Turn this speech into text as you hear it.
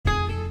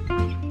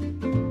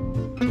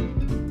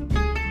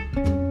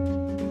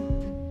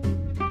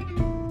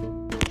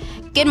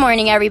Good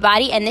morning,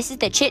 everybody, and this is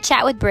the Chit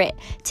Chat with Britt.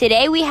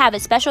 Today we have a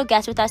special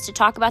guest with us to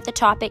talk about the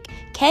topic,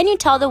 can you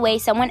tell the way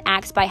someone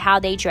acts by how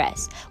they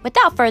dress?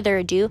 Without further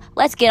ado,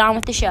 let's get on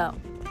with the show.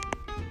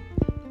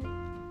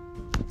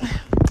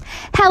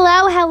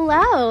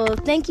 Hello.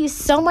 Thank you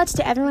so much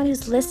to everyone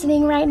who's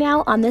listening right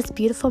now on this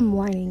beautiful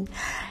morning.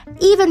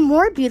 Even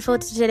more beautiful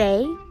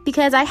today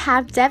because I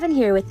have Devin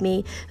here with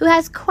me, who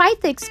has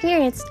quite the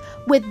experience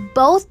with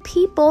both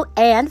people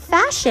and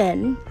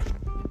fashion.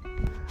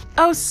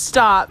 Oh,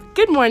 stop.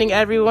 Good morning,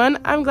 everyone.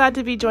 I'm glad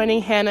to be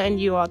joining Hannah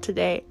and you all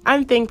today.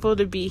 I'm thankful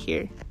to be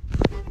here.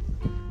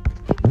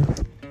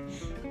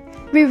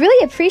 We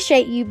really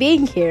appreciate you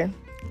being here.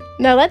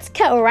 Now let's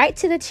cut right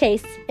to the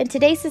chase. In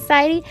today's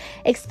society,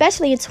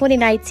 especially in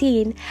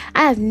 2019, I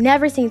have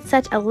never seen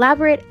such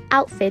elaborate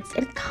outfits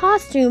and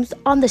costumes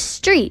on the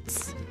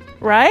streets.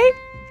 Right?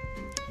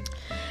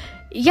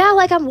 Yeah,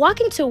 like I'm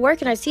walking to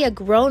work and I see a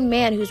grown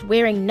man who's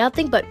wearing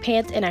nothing but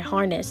pants and a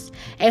harness.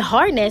 A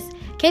harness?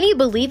 Can you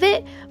believe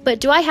it? But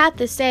do I have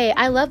to say,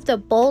 I love the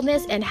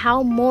boldness and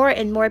how more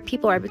and more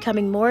people are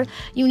becoming more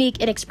unique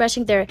in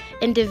expressing their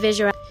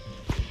individuality.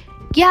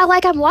 Yeah,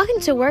 like I'm walking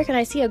to work and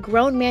I see a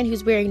grown man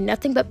who's wearing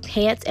nothing but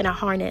pants and a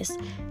harness.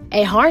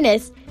 A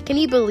harness? Can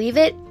you believe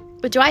it?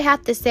 But do I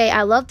have to say,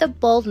 I love the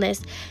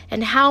boldness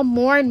and how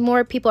more and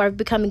more people are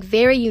becoming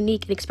very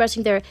unique in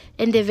expressing their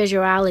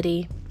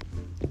individuality.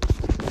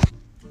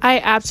 I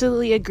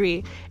absolutely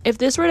agree. If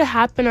this were to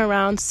happen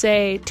around,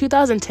 say,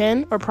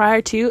 2010 or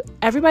prior to,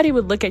 everybody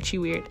would look at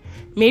you weird.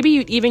 Maybe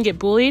you'd even get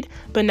bullied,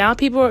 but now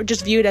people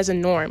just view it as a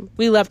norm.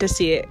 We love to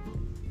see it.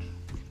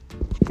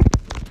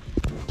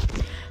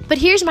 But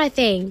here's my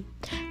thing.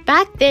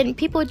 Back then,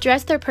 people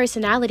dressed their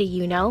personality,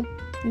 you know.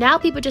 Now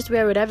people just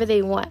wear whatever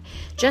they want,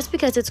 just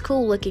because it's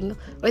cool looking,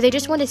 or they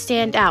just want to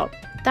stand out.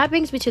 That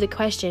brings me to the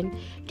question,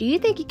 do you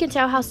think you can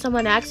tell how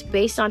someone acts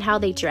based on how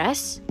they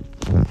dress?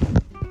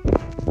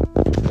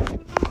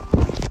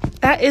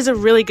 That is a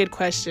really good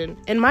question.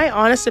 In my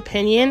honest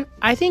opinion,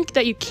 I think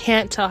that you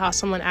can't tell how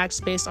someone acts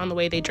based on the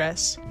way they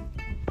dress.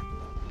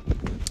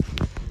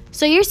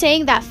 So you're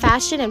saying that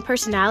fashion and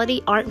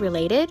personality aren't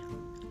related?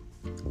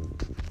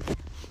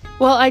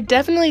 Well, I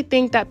definitely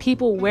think that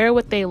people wear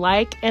what they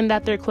like and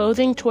that their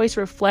clothing choice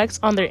reflects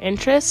on their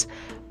interests,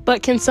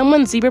 but can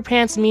someone's zebra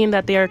pants mean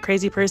that they are a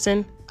crazy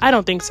person? I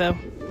don't think so.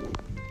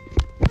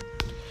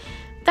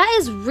 That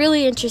is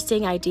really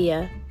interesting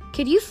idea.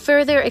 Could you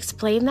further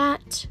explain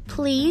that,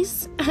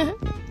 please?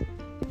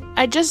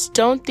 I just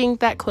don't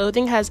think that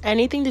clothing has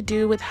anything to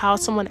do with how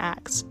someone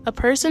acts. A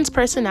person's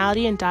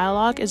personality and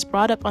dialogue is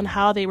brought up on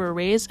how they were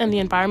raised and the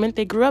environment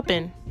they grew up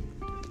in.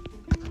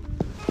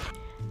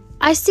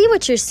 I see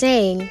what you're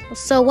saying.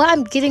 So what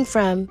I'm getting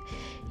from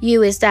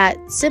you is that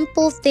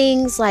simple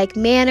things like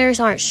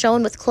manners aren't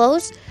shown with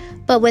clothes,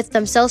 but with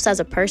themselves as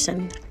a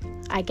person,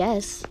 I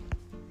guess.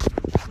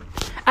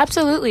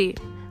 Absolutely.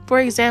 For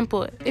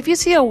example, if you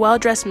see a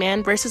well-dressed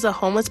man versus a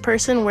homeless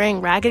person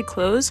wearing ragged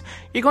clothes,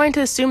 you're going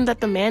to assume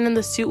that the man in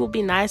the suit will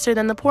be nicer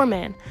than the poor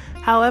man.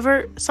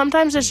 However,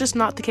 sometimes it's just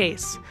not the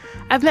case.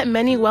 I've met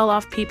many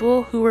well-off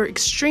people who were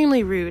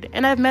extremely rude,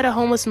 and I've met a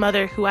homeless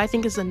mother who I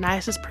think is the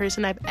nicest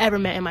person I've ever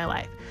met in my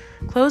life.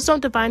 Clothes don't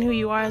define who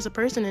you are as a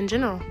person in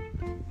general.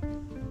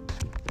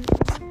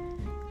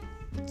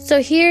 So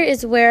here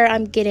is where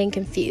I'm getting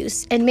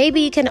confused, and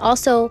maybe you can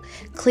also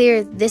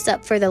clear this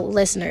up for the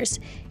listeners.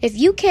 If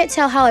you can't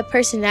tell how a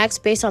person acts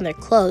based on their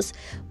clothes,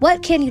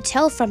 what can you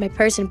tell from a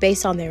person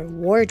based on their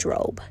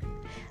wardrobe?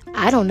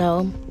 I don't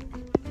know.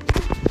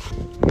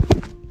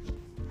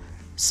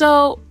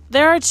 So,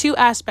 there are two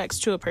aspects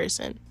to a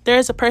person. There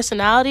is a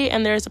personality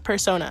and there is a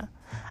persona.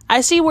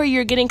 I see where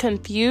you're getting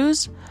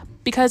confused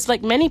because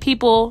many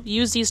people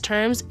use these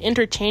terms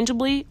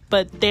interchangeably,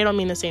 but they don't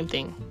mean the same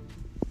thing.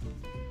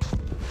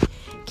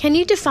 Can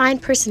you define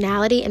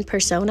personality and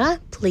persona,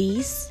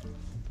 please?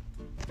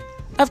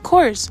 Of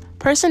course.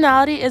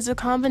 Personality is a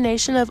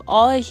combination of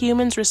all a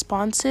human's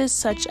responses,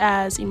 such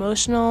as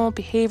emotional,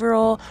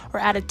 behavioral, or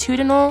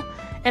attitudinal,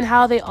 and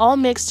how they all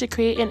mix to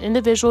create an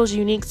individual's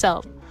unique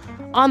self.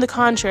 On the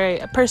contrary,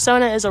 a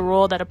persona is a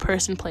role that a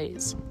person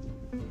plays.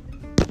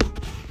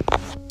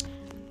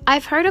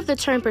 I've heard of the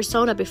term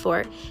persona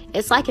before.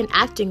 It's like an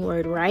acting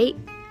word, right?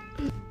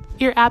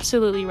 You're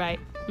absolutely right.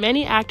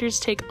 Many actors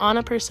take on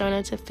a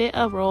persona to fit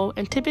a role,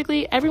 and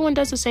typically everyone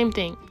does the same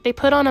thing. They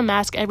put on a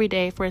mask every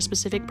day for a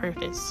specific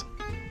purpose.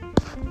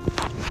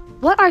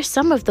 What are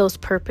some of those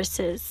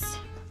purposes?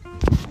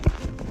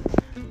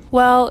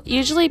 Well,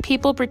 usually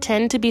people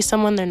pretend to be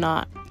someone they're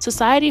not.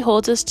 Society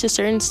holds us to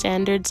certain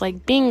standards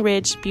like being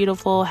rich,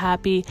 beautiful,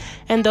 happy,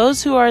 and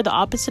those who are the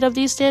opposite of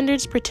these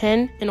standards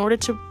pretend in order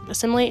to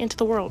assimilate into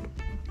the world.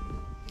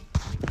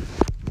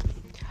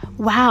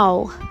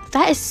 Wow,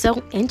 that is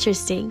so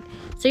interesting.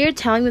 So you're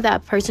telling me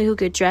that a person who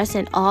could dress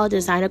in all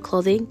designer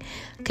clothing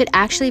could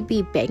actually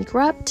be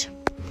bankrupt?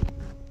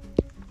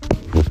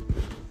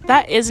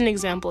 That is an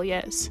example,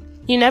 yes.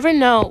 You never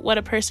know what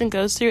a person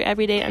goes through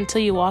every day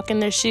until you walk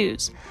in their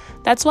shoes.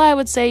 That's why I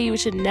would say you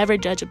should never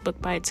judge a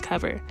book by its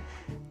cover.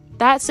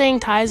 That saying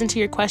ties into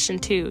your question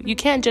too. You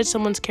can't judge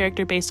someone's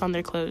character based on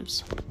their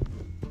clothes.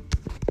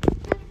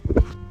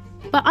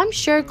 But I'm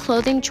sure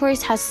clothing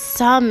choice has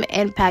some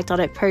impact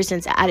on a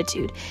person's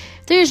attitude.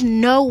 There's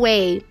no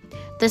way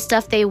the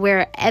stuff they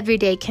wear every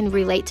day can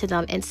relate to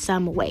them in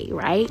some way,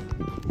 right?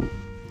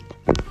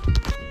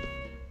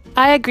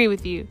 I agree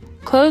with you.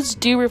 Clothes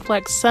do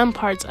reflect some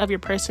parts of your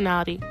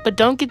personality, but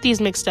don't get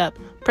these mixed up.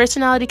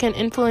 Personality can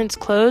influence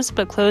clothes,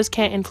 but clothes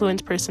can't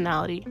influence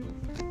personality.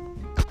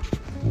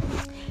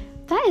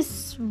 That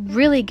is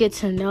really good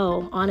to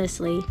know,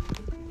 honestly.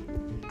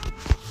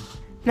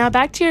 Now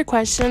back to your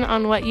question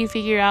on what you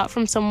figure out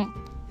from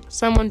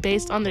someone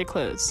based on their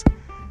clothes.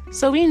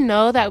 So we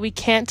know that we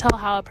can't tell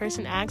how a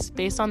person acts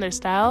based on their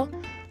style,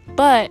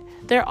 but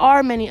there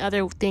are many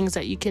other things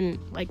that you can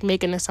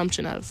make an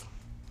assumption of.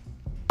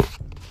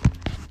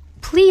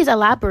 Please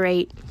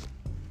elaborate.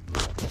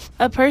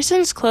 A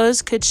person's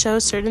clothes could show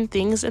certain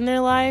things in their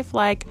life,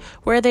 like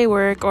where they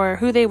work or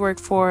who they work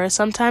for,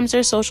 sometimes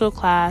their social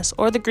class,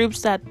 or the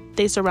groups that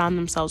they surround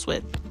themselves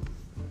with.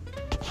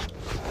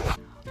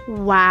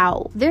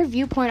 Wow, their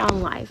viewpoint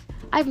on life.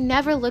 I've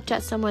never looked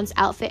at someone's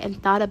outfit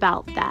and thought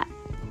about that.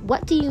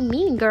 What do you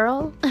mean,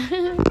 girl?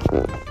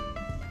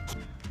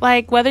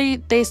 Like whether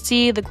they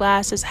see the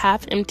glass as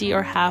half empty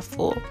or half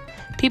full.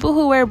 People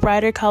who wear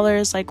brighter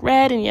colors like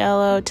red and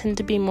yellow tend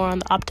to be more on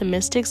the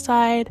optimistic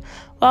side,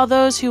 while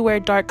those who wear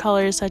dark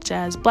colors such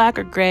as black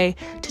or gray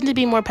tend to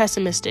be more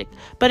pessimistic.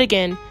 But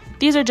again,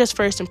 these are just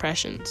first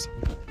impressions.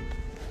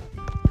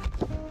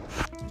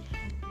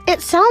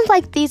 It sounds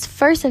like these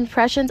first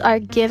impressions are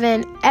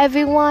giving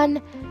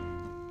everyone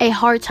a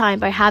hard time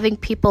by having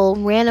people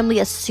randomly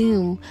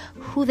assume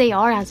who they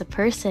are as a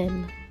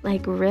person.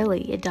 Like,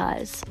 really, it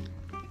does.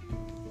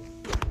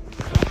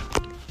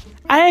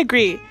 I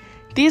agree.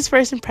 These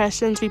first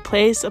impressions we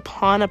place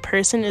upon a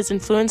person is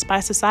influenced by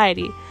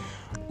society.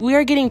 We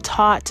are getting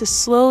taught to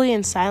slowly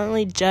and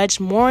silently judge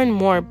more and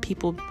more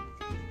people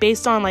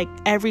based on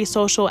every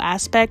social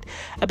aspect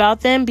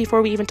about them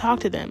before we even talk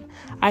to them.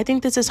 I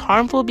think this is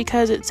harmful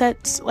because it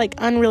sets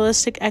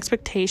unrealistic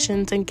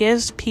expectations and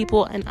gives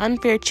people an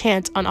unfair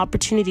chance on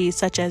opportunities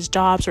such as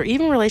jobs or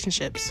even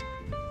relationships.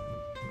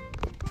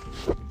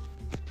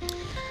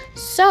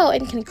 So,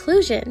 in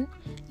conclusion,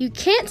 you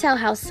can't tell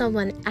how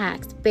someone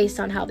acts based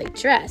on how they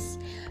dress.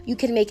 You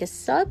can make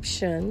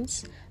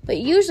assumptions, but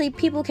usually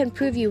people can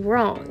prove you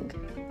wrong.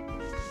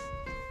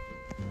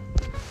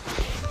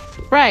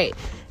 Right.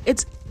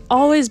 It's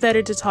always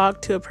better to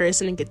talk to a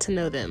person and get to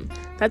know them.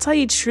 That's how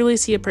you truly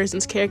see a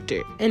person's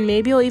character, and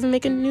maybe you'll even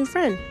make a new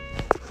friend.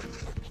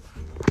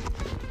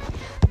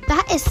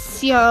 That is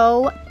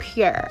so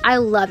pure. I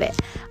love it.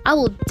 I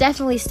will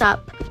definitely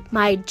stop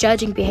my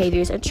judging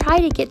behaviors and try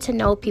to get to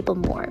know people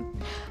more.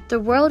 The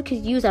world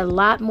could use a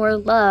lot more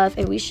love,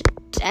 and we should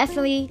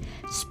definitely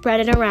spread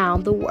it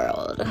around the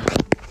world.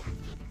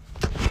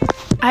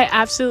 I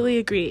absolutely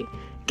agree.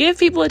 Give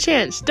people a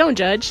chance. Don't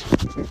judge.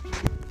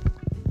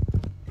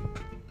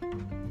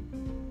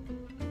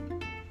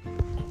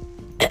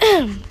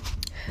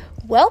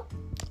 Well,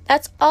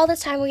 that's all the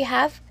time we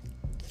have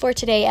for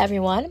today,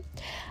 everyone.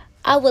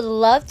 I would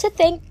love to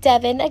thank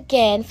Devin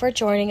again for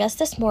joining us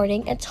this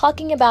morning and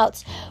talking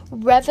about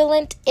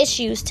relevant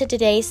issues to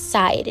today's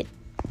society.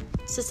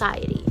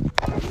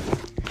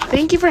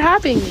 Thank you for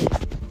having me.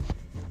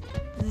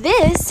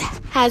 This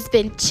has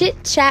been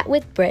Chit Chat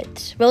with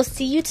Britt. We'll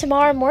see you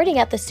tomorrow morning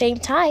at the same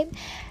time.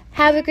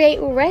 Have a great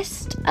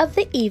rest of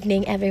the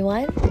evening,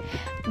 everyone.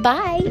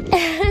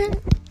 Bye.